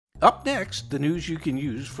Up next, the news you can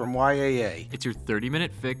use from YAA. It's your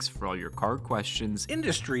 30-minute fix for all your car questions,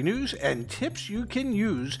 Industry news and tips you can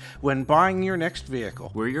use when buying your next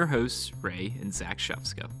vehicle. We're your hosts, Ray and Zach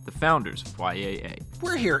Shefska, the founders of YAA.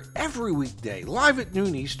 We're here every weekday, live at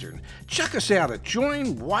noon Eastern. Check us out at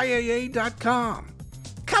joinyaa.com.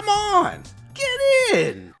 Come on, get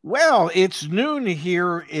in! Well, it's noon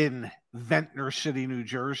here in Ventnor City, New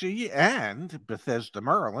Jersey, and Bethesda,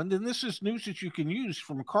 Maryland, and this is news that you can use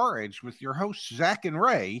from Car Edge with your hosts, Zach and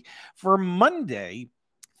Ray, for Monday,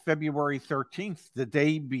 February 13th, the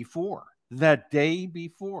day before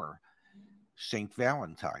St.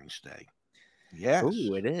 Valentine's Day. Yes.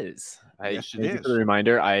 Oh, it is. Yes, it thank you is. for the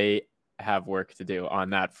reminder. I have work to do on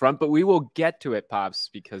that front, but we will get to it, Pops,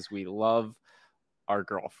 because we love our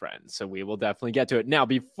girlfriend. So we will definitely get to it. Now,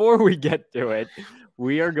 before we get to it,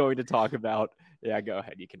 we are going to talk about, go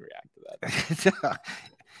ahead. You can react to that.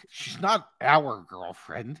 She's not our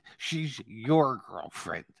girlfriend. She's your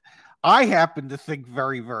girlfriend. I happen to think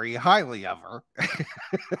very, very highly of her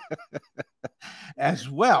as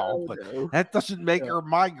well, but that doesn't make her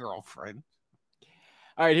my girlfriend.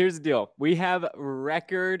 All right, here's the deal. We have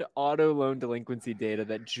record auto loan delinquency data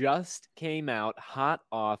that just came out hot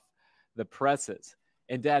off the presses.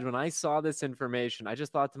 And Dad, when I saw this information, I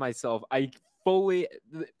just thought to myself, I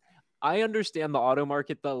understand the auto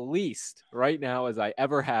market the least right now as I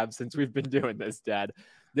ever have since we've been doing this, Dad.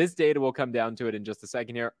 This data will come down to it in just a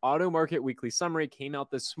second here. Auto Market Weekly Summary came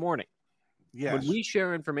out this morning. Yes. When we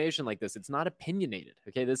share information like this, it's not opinionated.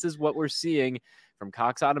 Okay, this is what we're seeing from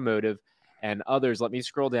Cox Automotive and others. Let me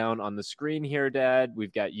scroll down on the screen here, Dad.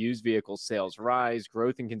 We've got used vehicle sales rise,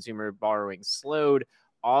 growth in consumer borrowing slowed,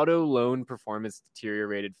 auto loan performance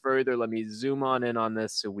deteriorated further. Let me zoom on in on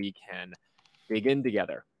this so we can dig in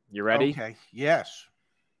together. You ready? Okay, yes.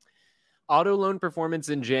 Auto loan performance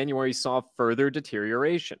in January saw further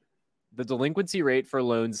deterioration. The delinquency rate for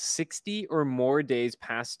loans 60 or more days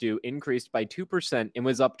past due increased by 2% and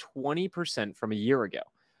was up 20% from a year ago.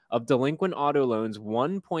 Of delinquent auto loans,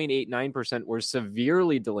 1.89% were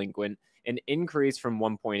severely delinquent, an increase from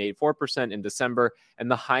 1.84% in December,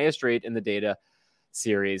 and the highest rate in the data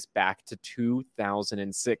series back to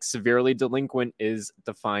 2006. Severely delinquent is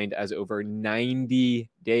defined as over 90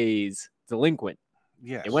 days delinquent.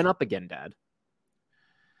 Yes. It went up again, Dad.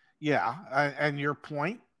 Yeah, and your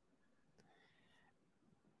point?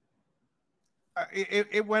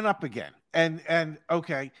 It went up again. And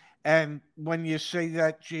okay, and when you say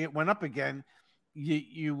that, gee, it went up again,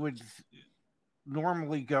 you would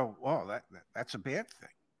normally go, oh, that's a bad thing.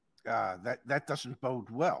 That doesn't bode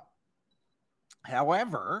well.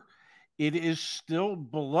 However, it is still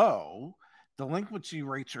below, delinquency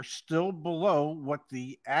rates are still below what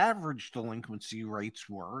the average delinquency rates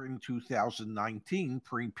were in 2019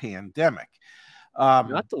 pre-pandemic.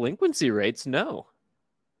 Not delinquency rates, no.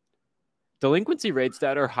 Delinquency rates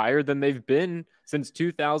that are higher than they've been since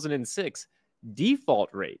 2006. Default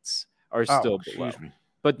rates are still below.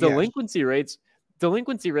 But delinquency rates are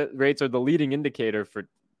the leading indicator for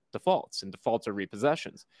defaults, and defaults are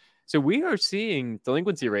repossessions. So we are seeing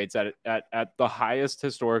delinquency rates at the highest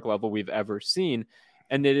historic level we've ever seen,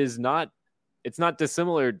 and it's not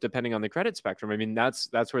dissimilar depending on the credit spectrum. I mean, that's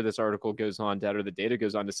where this article goes on, Dad, or the data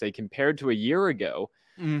goes on to say, compared to a year ago,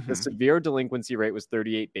 the severe delinquency rate was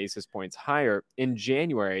 38 basis points higher. In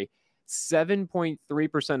January, 7.3%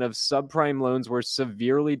 of subprime loans were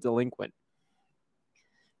severely delinquent.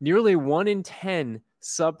 Nearly 1 in 10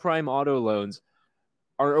 subprime auto loans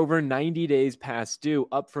are over 90 days past due,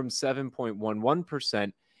 up from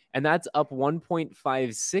 7.11%. And that's up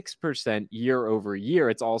 1.56% year over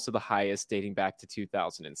year. It's also the highest dating back to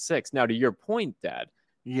 2006. Now, to your point, Dad,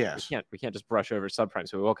 yes, we can't just brush over subprime,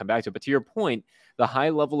 so we will come back to it. But to your point, the high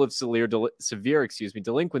level of severe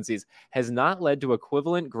delinquencies has not led to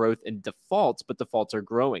equivalent growth in defaults, but defaults are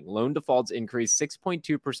growing. Loan defaults increased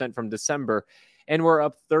 6.2% from December, and we're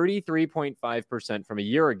up 33.5% from a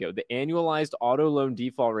year ago. The annualized auto loan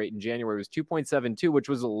default rate in January was 2.72, which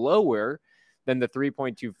was lower than the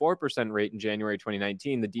 3.24% rate in January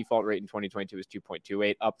 2019. The default rate in 2022 was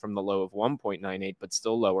 2.28, up from the low of 1.98, but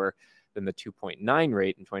still lower than the 2.9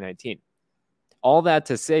 rate in 2019. All that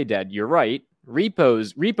to say, Dad, you're right.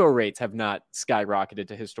 Repo rates have not skyrocketed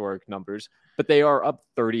to historic numbers, but they are up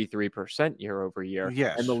 33% year over year.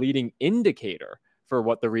 Yes. And the leading indicator for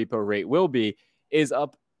what the repo rate will be is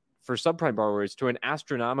up for subprime borrowers to an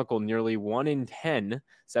astronomical nearly 1 in 10,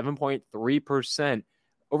 7.3%,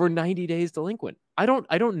 over 90 days delinquent. I don't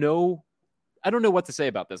know what to say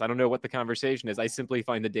about this. I don't know what the conversation is. I simply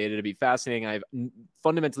find the data to be fascinating. I have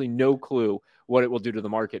fundamentally no clue what it will do to the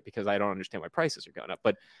market because I don't understand why prices are going up.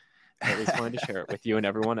 But I at least wanted to share it with you and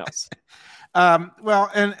everyone else. Well,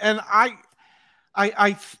 and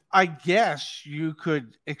I guess you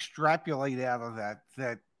could extrapolate out of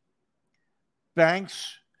that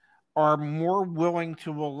banks are more willing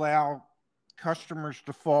to allow customers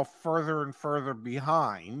to fall further and further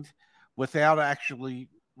behind without actually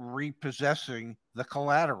repossessing the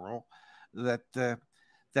collateral that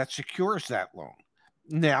secures that loan.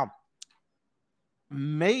 Now,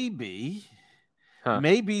 maybe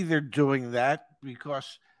they're doing that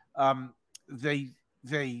because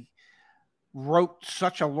they wrote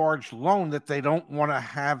such a large loan that they don't want to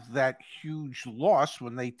have that huge loss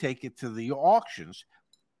when they take it to the auctions.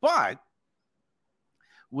 But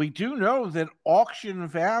we do know that auction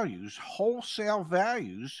values, wholesale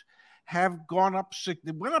values, have gone up.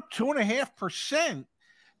 They went up 2.5%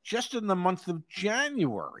 just in the month of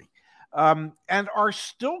January, and are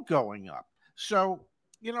still going up. So,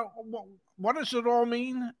 what does it all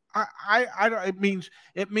mean?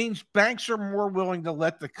 It means banks are more willing to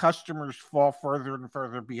let the customers fall further and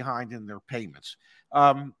further behind in their payments.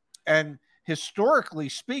 And historically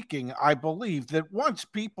speaking, I believe that once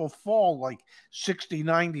people fall like 60,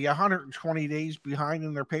 90, 120 days behind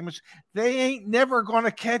in their payments, they ain't never going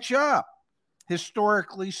to catch up.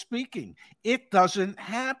 Historically speaking, it doesn't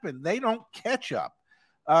happen. They don't catch up.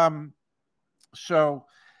 So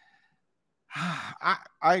I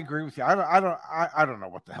agree with you. I don't know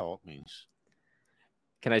what the hell it means.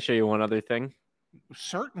 Can I show you one other thing?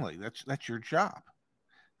 Certainly. That's your job.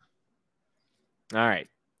 All right.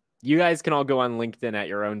 You guys can all go on LinkedIn at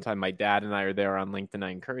your own time. My dad and I are there on LinkedIn.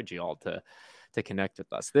 I encourage you all to connect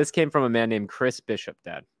with us. This came from a man named Chris Bishop,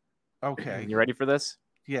 Dad. Okay. You ready for this?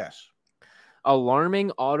 Yes.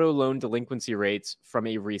 Alarming auto loan delinquency rates from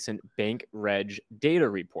a recent BankReg data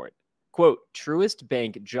report. Quote, Truist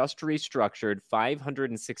Bank just restructured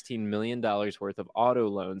 $516 million worth of auto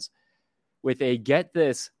loans with a, get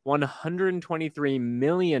this, $123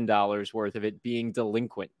 million worth of it being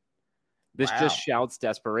delinquent. This just shouts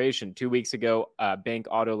desperation. 2 weeks ago, bank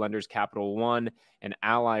auto lenders Capital One and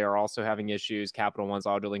Ally are also having issues. Capital One's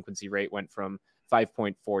auto delinquency rate went from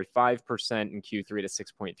 5.45% in Q3 to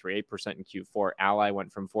 6.38% in Q4. Ally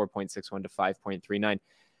went from 4.61 to 5.39.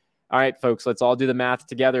 All right, folks, let's all do the math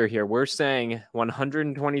together here. We're saying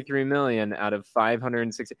 123 million out of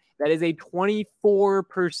 560. That is a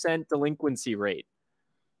 24% delinquency rate.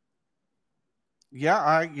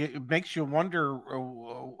 Yeah, it makes you wonder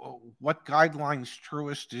what guidelines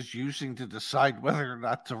Truist is using to decide whether or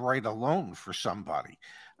not to write a loan for somebody.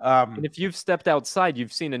 And if you've stepped outside,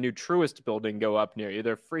 you've seen a new Truist building go up near you.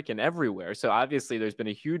 They're freaking everywhere. So obviously there's been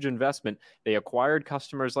a huge investment. They acquired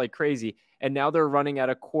customers like crazy, and now they're running at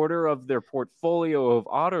a quarter of their portfolio of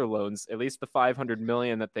auto loans, at least the 500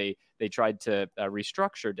 million that they tried to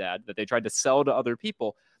restructure, Dad, that they tried to sell to other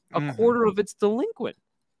people. A quarter of it's delinquent.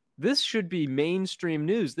 This should be mainstream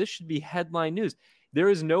news. This should be headline news. There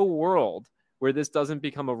is no world where this doesn't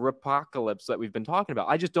become a ripocalypse that we've been talking about.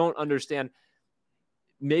 I just don't understand.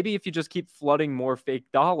 Maybe if you just keep flooding more fake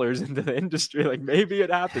dollars into the industry, like maybe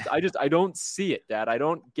it happens. I don't see it, Dad. I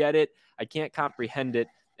don't get it. I can't comprehend it.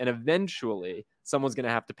 And eventually someone's going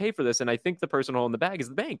to have to pay for this. And I think the person holding the bag is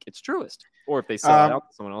the bank. It's Truist. Or if they sell it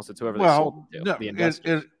out to someone else, it's whoever they sold it to. No, the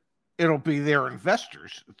investors. It'll be their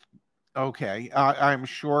investors. Okay. I'm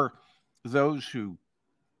sure those who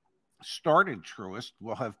started Truist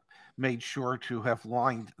will have made sure to have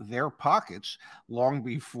lined their pockets long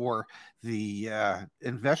before the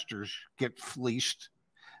investors get fleeced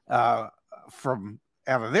from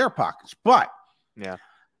out of their pockets. But yeah,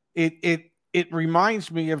 it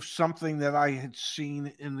reminds me of something that I had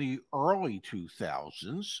seen in the early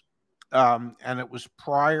 2000s, and it was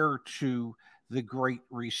prior to the Great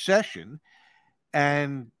Recession.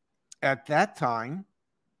 And at that time,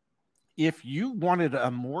 if you wanted a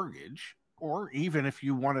mortgage, or even if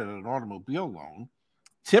you wanted an automobile loan,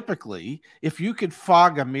 typically, if you could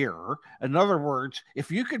fog a mirror, in other words, if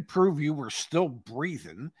you could prove you were still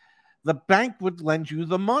breathing, the bank would lend you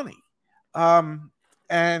the money.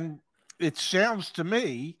 And it sounds to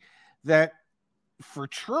me that for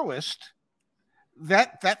Truist,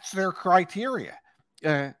 that's their criteria.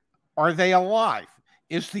 Are they alive?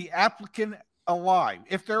 Is the applicant alive?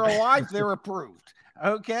 If they're alive, they're approved.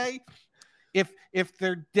 Okay. If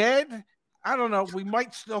they're dead, I don't know, we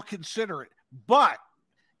might still consider it. But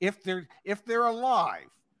if they're alive,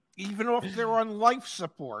 even if they're on life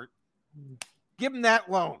support, give them that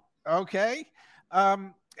loan. Okay.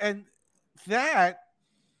 And that,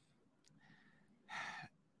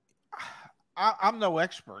 I'm no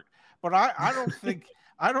expert, but I don't think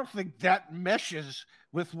I don't think that meshes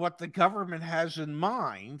with what the government has in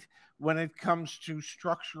mind when it comes to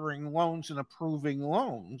structuring loans and approving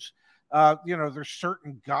loans. There's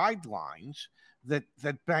certain guidelines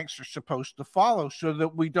that banks are supposed to follow so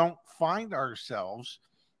that we don't find ourselves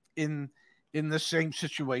in the same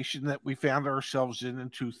situation that we found ourselves in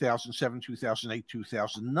 2007, 2008,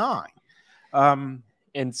 2009.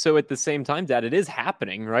 And so at the same time, Dad, it is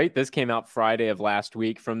happening, right? This came out Friday of last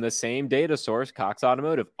week from the same data source, Cox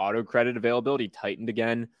Automotive. Auto credit availability tightened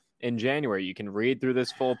again in January. You can read through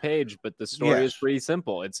this full page, but the story is pretty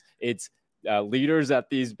simple. It's leaders at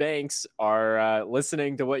these banks are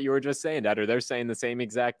listening to what you were just saying, Dad, or they're saying the same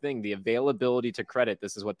exact thing. The availability to credit,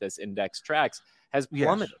 this is what this index tracks, has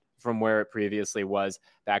plummeted from where it previously was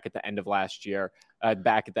back at the end of last year,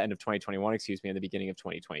 back at the end of 2021, and the beginning of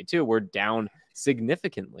 2022. We're down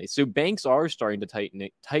significantly. So banks are starting to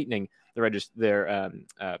tightening their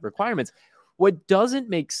requirements. What doesn't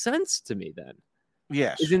make sense to me then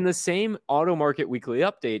is in the same Auto Market Weekly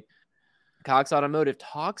Update, Cox Automotive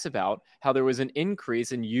talks about how there was an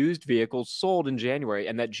increase in used vehicles sold in January,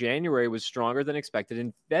 and that January was stronger than expected,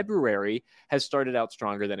 and February has started out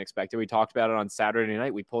stronger than expected. We talked about it on Saturday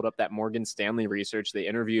night. We pulled up that Morgan Stanley research. They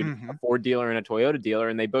interviewed a Ford dealer and a Toyota dealer,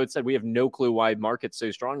 and they both said, we have no clue why market's so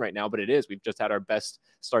strong right now, but it is. We've just had our best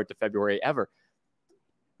start to February ever.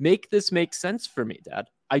 Make this make sense for me, Dad.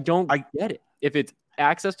 I get it. If it's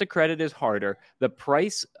access to credit is harder, the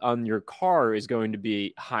price on your car is going to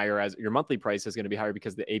be higher, as your monthly price is going to be higher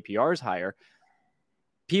because the APR is higher.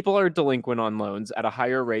 People are delinquent on loans at a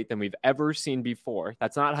higher rate than we've ever seen before.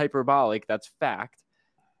 That's not hyperbolic. That's fact.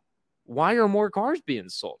 Why are more cars being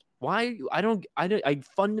sold? Why? I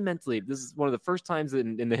fundamentally, this is one of the first times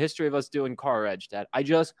in the history of us doing Car Edge, Dad. I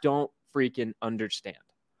just don't freaking understand.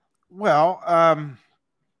 Well,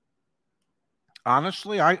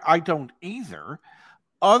 honestly, I don't either.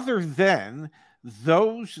 Other than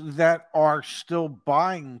those that are still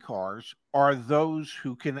buying cars are those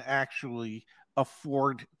who can actually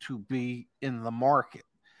afford to be in the market.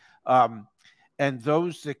 And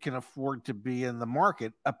those that can afford to be in the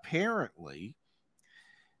market, apparently,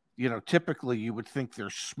 typically you would think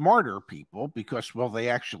they're smarter people because, well, they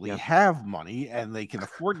actually have money and they can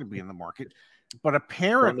afford to be in the market. But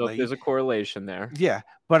apparently, I don't know if there's a correlation there. Yeah,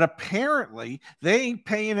 but apparently they ain't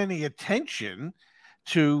paying any attention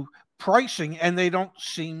to pricing, and they don't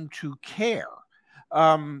seem to care.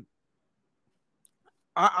 I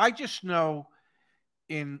just know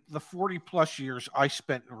in the 40 plus years I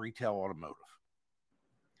spent in retail automotive,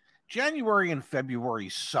 January and February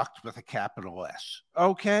sucked with a capital S.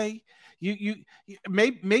 Okay, you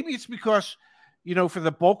maybe it's because for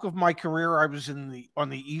the bulk of my career I was on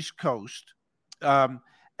the East Coast.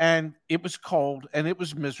 And it was cold and it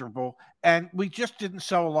was miserable. And we just didn't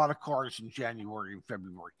sell a lot of cars in January and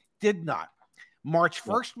February. Did not. March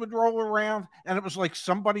 1st would roll around and it was like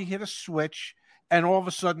somebody hit a switch and all of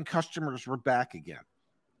a sudden customers were back again.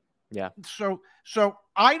 Yeah. So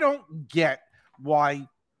I don't get why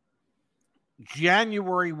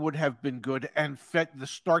January would have been good and the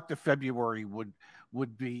start to February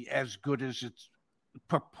would be as good as it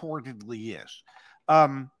purportedly is.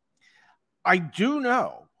 I do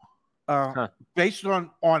know, based on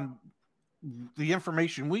the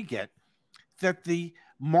information we get, that the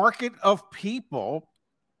market of people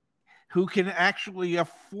who can actually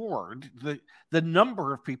afford the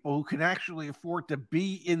number of people who can actually afford to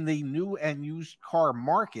be in the new and used car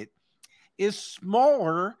market is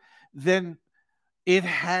smaller than it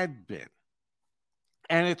had been.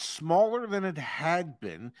 And it's smaller than it had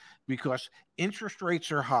been because interest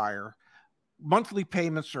rates are higher, monthly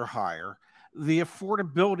payments are higher. The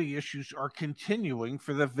affordability issues are continuing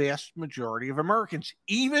for the vast majority of Americans.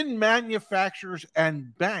 Even manufacturers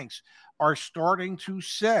and banks are starting to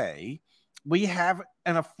say we have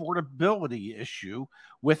an affordability issue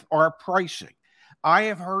with our pricing. I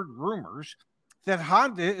have heard rumors that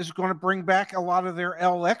Honda is going to bring back a lot of their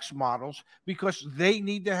LX models because they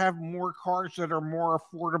need to have more cars that are more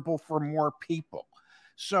affordable for more people.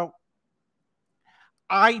 So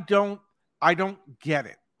I don't get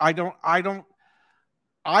it. I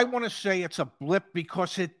want to say it's a blip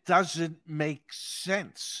because it doesn't make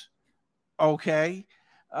sense. Okay.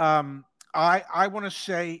 I want to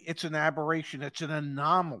say it's an aberration. It's an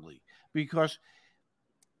anomaly because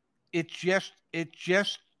it just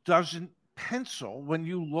doesn't pencil when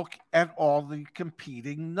you look at all the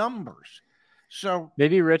competing numbers. So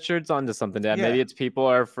maybe Richard's onto something, Dad. Yeah. Maybe it's people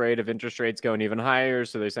are afraid of interest rates going even higher,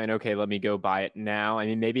 so they're saying, okay, let me go buy it now. I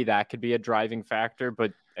mean, maybe that could be a driving factor,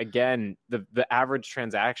 but again, the average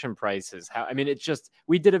transaction price is it's just,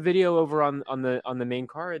 we did a video over on the main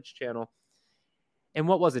Car Edge channel. And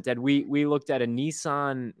what was it, Dad? We looked at a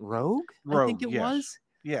Nissan Rogue, I think it was.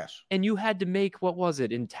 Yes. And you had to make, what was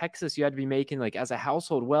it? In Texas, you had to be making, like, as a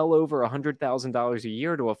household, well over $100,000 a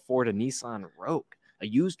year to afford a Nissan Rogue, a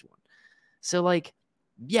used one. So, like,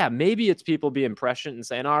 yeah, maybe it's people being prescient and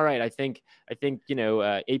saying, all right, I think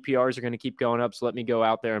APRs are going to keep going up, so let me go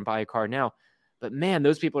out there and buy a car now. But man,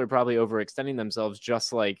 those people are probably overextending themselves,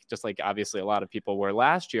 just like obviously a lot of people were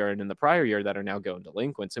last year and in the prior year that are now going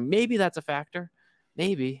delinquent. So maybe that's a factor.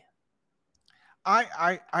 Maybe.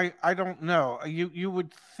 I don't know. You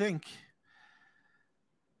would think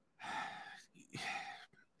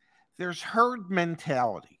there's herd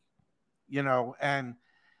mentality, and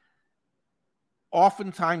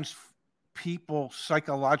oftentimes people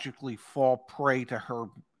psychologically fall prey to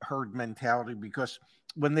herd mentality because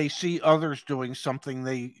when they see others doing something,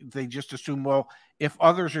 they just assume, well, if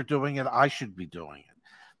others are doing it, I should be doing it,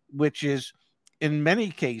 which is in many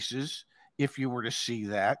cases, if you were to see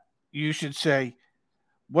that, you should say,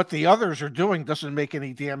 what the others are doing doesn't make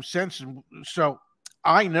any damn sense. And so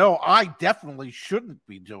I know I definitely shouldn't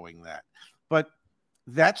be doing that. But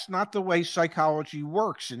that's not the way psychology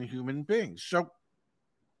works in human beings. So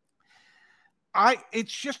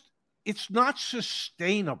it's not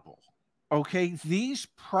sustainable. Okay. These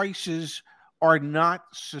prices are not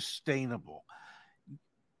sustainable.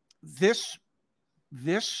 This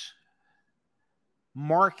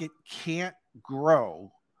market can't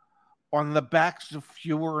grow on the backs of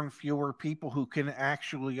fewer and fewer people who can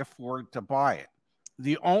actually afford to buy it.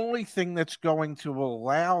 The only thing that's going to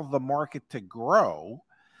allow the market to grow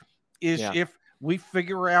is if we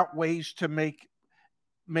figure out ways to make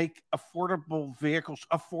affordable vehicles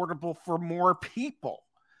affordable for more people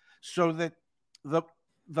so that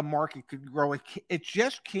the market could grow. It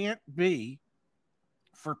just can't be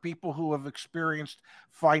for people who have experienced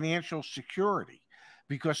financial security,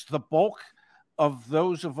 because the bulk of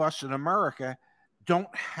those of us in America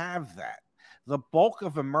don't have that. The bulk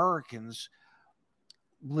of Americans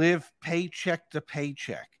live paycheck to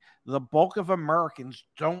paycheck. The bulk of Americans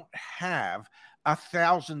don't have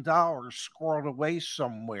 $1,000 squirreled away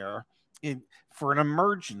somewhere for an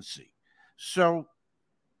emergency. So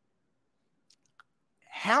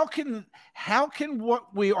how can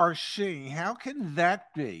what we are seeing, how can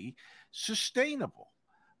that be sustainable?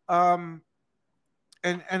 And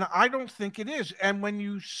I don't think it is. And when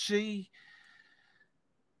we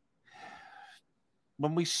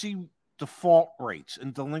see default rates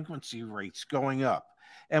and delinquency rates going up,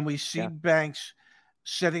 and we see banks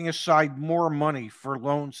setting aside more money for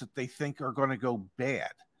loans that they think are going to go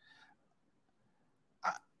bad,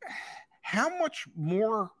 how much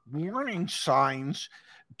more warning signs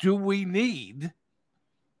do we need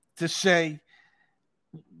to say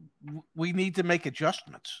we need to make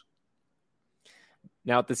adjustments?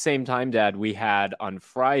 Now, at the same time, Dad, we had on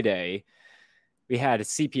Friday, we had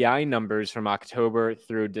CPI numbers from October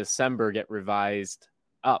through December get revised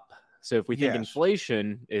up. So if we think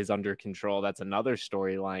inflation is under control, that's another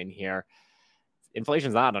storyline here.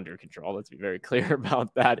 Inflation's not under control. Let's be very clear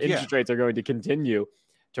about that. Interest rates are going to continue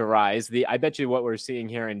to rise. I bet you what we're seeing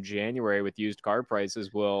here in January with used car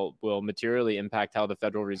prices will materially impact how the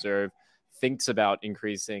Federal Reserve thinks about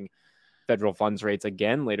increasing federal funds rates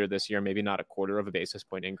again later this year. Maybe not a 1/4 basis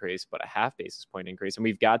point increase, but a 1/2 basis point increase. And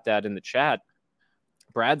we've got that in the chat.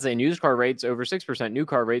 Brad saying used car rates over 6%, new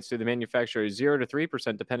car rates through the manufacturer 0 to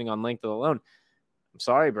 3%, depending on length of the loan. I'm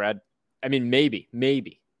sorry, Brad. I mean, maybe.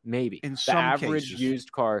 In some cases.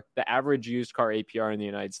 The average used car APR in the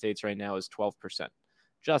United States right now is 12%,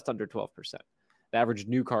 just under 12%. The average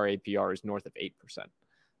new car APR is north of 8%.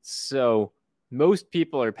 So most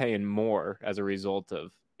people are paying more as a result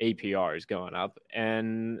of APRs going up.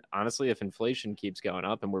 And honestly, if inflation keeps going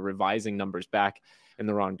up and we're revising numbers back in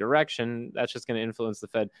the wrong direction, that's just going to influence the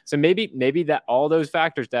Fed. So maybe that all those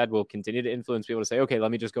factors, Dad, will continue to influence people to say, okay, let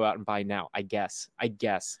me just go out and buy now. I guess.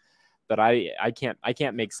 But I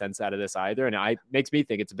can't make sense out of this either. And it makes me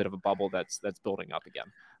think it's a bit of a bubble that's building up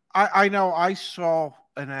again. I know I saw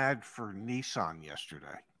an ad for Nissan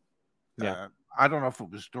yesterday. Yeah. I don't know if it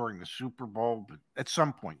was during the Super Bowl, but at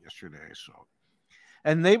some point yesterday I saw it.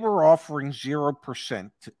 And they were offering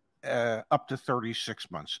 0% up to 36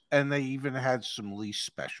 months. And they even had some lease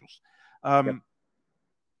specials.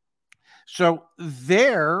 So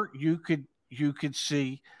there you could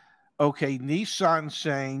see, okay, Nissan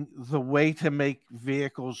saying the way to make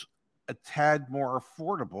vehicles a tad more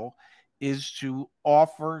affordable is to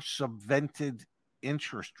offer subvented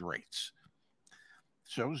interest rates.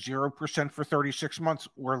 So 0% for 36 months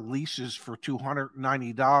or leases for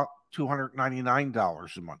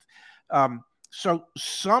 $299 a month. So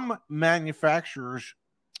some manufacturers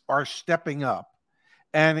are stepping up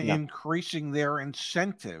and increasing their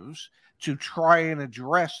incentives to try and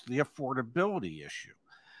address the affordability issue.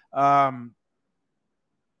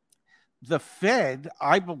 The Fed,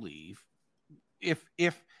 I believe, if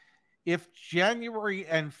January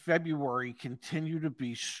and February continue to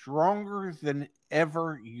be stronger than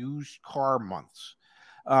ever used car months,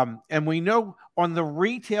 and we know on the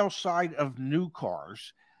retail side of new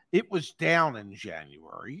cars, it was down in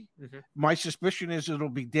January. Mm-hmm. My suspicion is it'll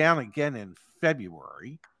be down again in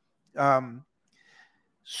February,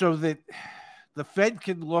 so that the Fed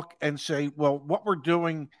can look and say, well, what we're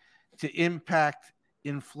doing to impact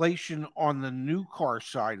inflation on the new car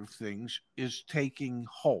side of things is taking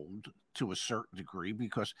hold to a certain degree,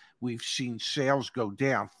 because we've seen sales go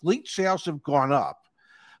down. Fleet sales have gone up,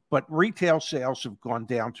 but retail sales have gone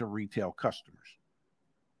down to retail customers.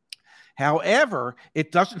 However,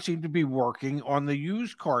 it doesn't seem to be working on the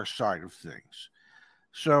used car side of things.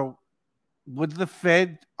 So would the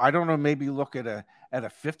Fed, I don't know, maybe look at a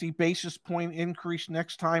 50 basis point increase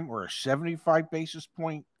next time, or a 75 basis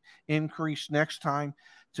point increase next time,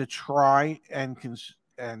 to try and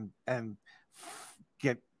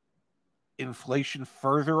get inflation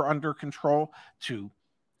further under control, to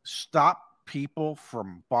stop people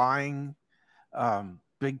from buying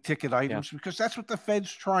big ticket items, because that's what the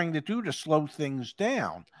Fed's trying to do, to slow things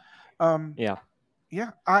down. I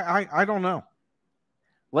don't know.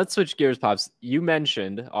 Let's switch gears, Pops. You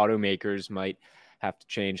mentioned automakers might have to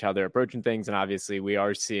change how they're approaching things. And obviously we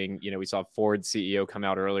are seeing, we saw Ford's CEO come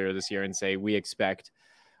out earlier this year and say, we expect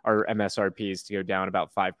our MSRPs to go down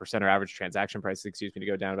about 5%, or average transaction price, to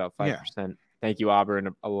go down about 5%. Yeah. Thank you,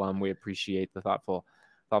 Auburn alum. We appreciate the thoughtful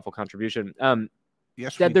contribution.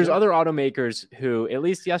 Yes, Dad, there's other automakers who, at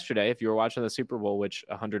least yesterday, if you were watching the Super Bowl, which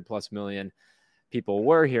 100+ million people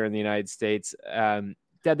were here in the United States,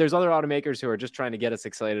 Dad, there's other automakers who are just trying to get us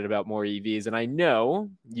excited about more EVs. And I know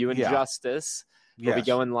you and Justice will be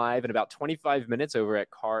going live in about 25 minutes over at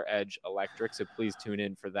Car Edge Electric. So please tune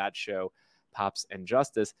in for that show, Pops and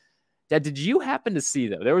Justice. Dad, did you happen to see,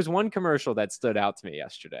 though, there was one commercial that stood out to me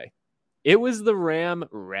yesterday. It was the Ram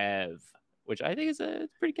Rev, which I think is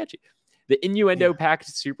pretty catchy. The innuendo-packed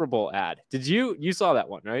Super Bowl ad. Did you saw that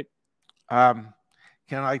one, right? Can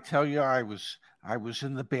I tell you, I was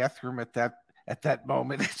in the bathroom at that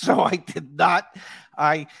moment, so I did not.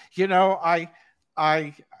 Do you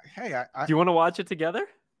want to watch it together?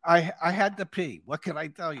 I had to pee. What can I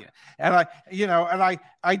tell you? And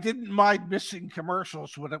I didn't mind missing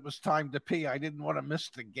commercials when it was time to pee. I didn't want to miss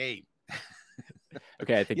the game.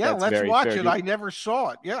 Okay, I think that's let's very watch fair. it. I never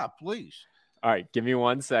saw it. Yeah, please. All right, give me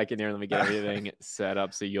 1 second here. Let me get everything set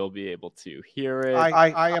up so you'll be able to hear it.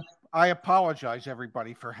 I apologize,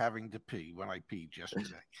 everybody, for having to pee when I peed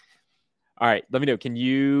yesterday. All right, let me know. Can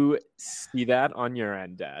you see that on your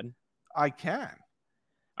end, Dad? I can.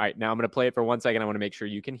 All right, now I'm going to play it for 1 second. I want to make sure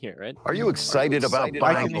you can hear it. Are you excited about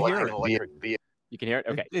buying electric vehicle? You can hear it?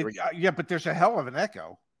 Okay. Yeah, but there's a hell of an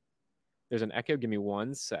echo. There's an echo. Give me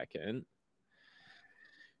 1 second.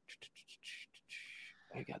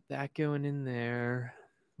 I got that going in there.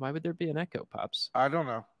 Why would there be an echo, Pops? I don't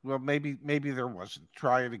know. Well, maybe there wasn't.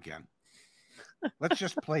 Try it again. Let's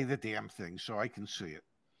just play the damn thing so I can see it.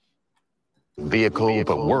 Vehicle,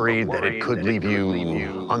 but worried that it could leave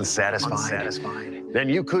you unsatisfied. Then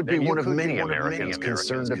you could be one of many Americans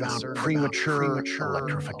concerned about premature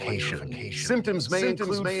electrification. Symptoms may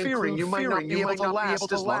include fearing you might not be able to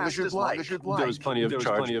last as long as you'd like. There's plenty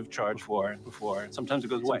of charge before. Sometimes it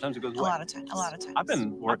goes away. A lot of times. I've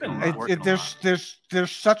been working.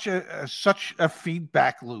 There's such a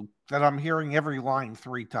feedback loop that I'm hearing every line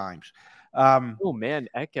 3 times. Oh man,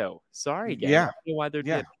 echo. Sorry, guys. Yeah. I don't know why they're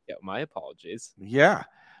doing echo. My apologies. Yeah.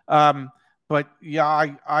 But yeah,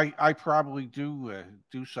 I probably do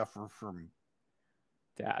suffer from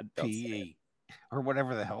Dad PE or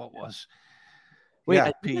whatever the hell it was. Wait,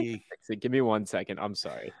 yeah, PE. Give me 1 second. I'm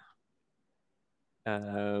sorry.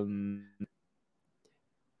 All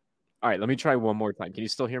right, let me try one more time. Can you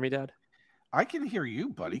still hear me, Dad? I can hear you,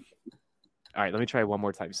 buddy. All right, let me try one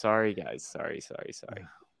more time. Sorry, guys. Sorry.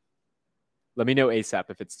 Let me know ASAP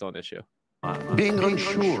if it's still an issue. Being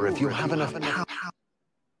unsure if you have enough power.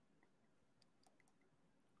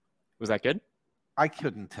 Was that good? I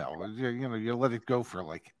couldn't tell. You let it go for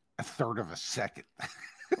like a third of a second.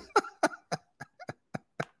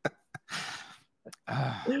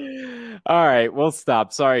 All right, we'll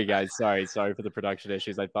stop. Sorry, guys. Sorry for the production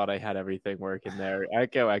issues. I thought I had everything working there.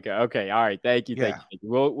 Echo. Okay. All right. Thank you.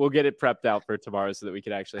 We'll get it prepped out for tomorrow so that we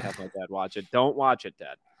can actually have my dad watch it. Don't watch it,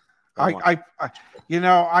 Dad. I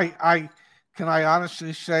can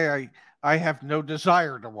honestly say I have no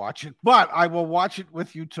desire to watch it, but I will watch it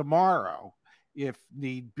with you tomorrow, if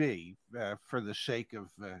need be, for the sake of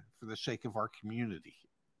our community.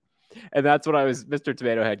 And that's what Mr.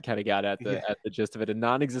 Tomato Head kind of got at the gist of it. A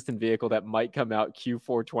non-existent vehicle that might come out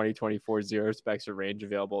Q4 2024, 0 specs or range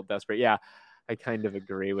available. Desperate. Yeah, I kind of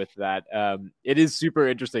agree with that. It is super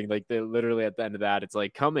interesting. Like, they literally at the end of that, it's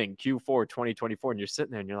like coming Q4 2024, and you're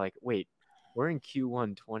sitting there and you're like, wait, we're in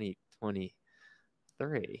Q1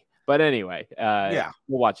 2023. But anyway, we'll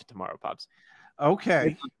watch it tomorrow, Pops.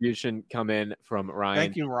 Okay. Contribution come in from Ryan.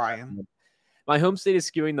 Thank you, Ryan. My home state is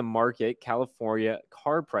skewing the market. California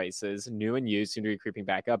car prices, new and used, seem to be creeping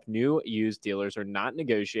back up. New used dealers are not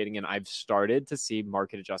negotiating, and I've started to see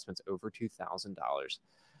market adjustments over $2,000.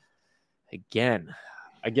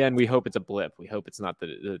 Again, we hope it's a blip. We hope it's not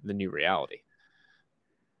the new reality.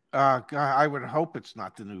 I would hope it's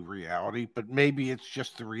not the new reality, but maybe it's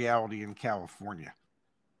just the reality in California.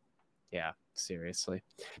 Yeah, seriously.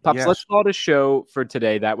 Pops, let's call it a show for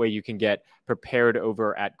today. That way you can get prepared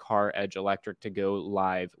over at Car Edge Electric to go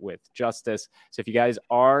live with Justice. So if you guys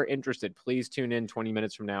are interested, please tune in 20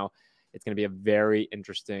 minutes from now. It's going to be a very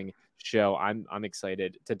interesting show. I'm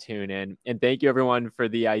excited to tune in. And thank you, everyone, for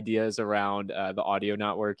the ideas around the audio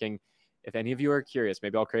not working. If any of you are curious,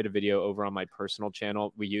 maybe I'll create a video over on my personal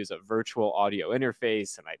channel. We use a virtual audio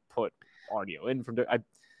interface, and I put audio in from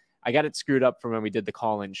I got it screwed up from when we did the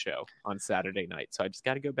call-in show on Saturday night. So I just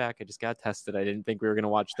got to go back. I just got to test it. I didn't think we were going to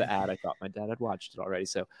watch the ad. I thought my dad had watched it already.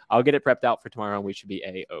 So I'll get it prepped out for tomorrow, and we should be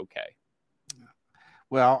A-okay.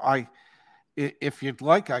 Well, if you'd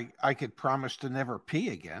like, I could promise to never pee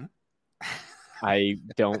again. I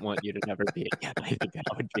don't want you to never pee again. I think that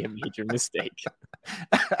would be a major mistake.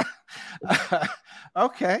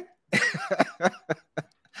 Okay.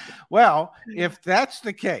 Well, if that's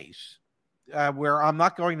the case, where I'm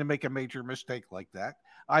not going to make a major mistake like that,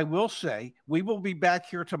 I will say we will be back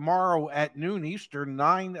here tomorrow at noon Eastern,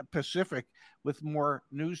 9 Pacific, with more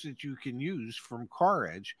news that you can use from Car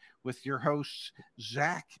Edge with your hosts,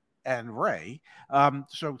 Zach and Ray.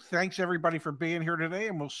 So thanks, everybody, for being here today,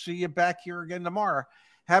 and we'll see you back here again tomorrow.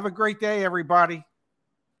 Have a great day, everybody.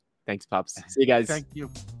 Thanks, Pops. See you guys. Thank you.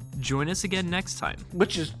 Join us again next time,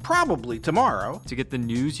 which is probably tomorrow, to get the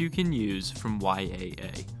news you can use from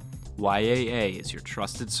YAA. YAA is your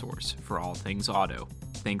trusted source for all things auto.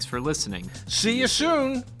 Thanks for listening. See you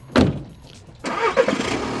soon.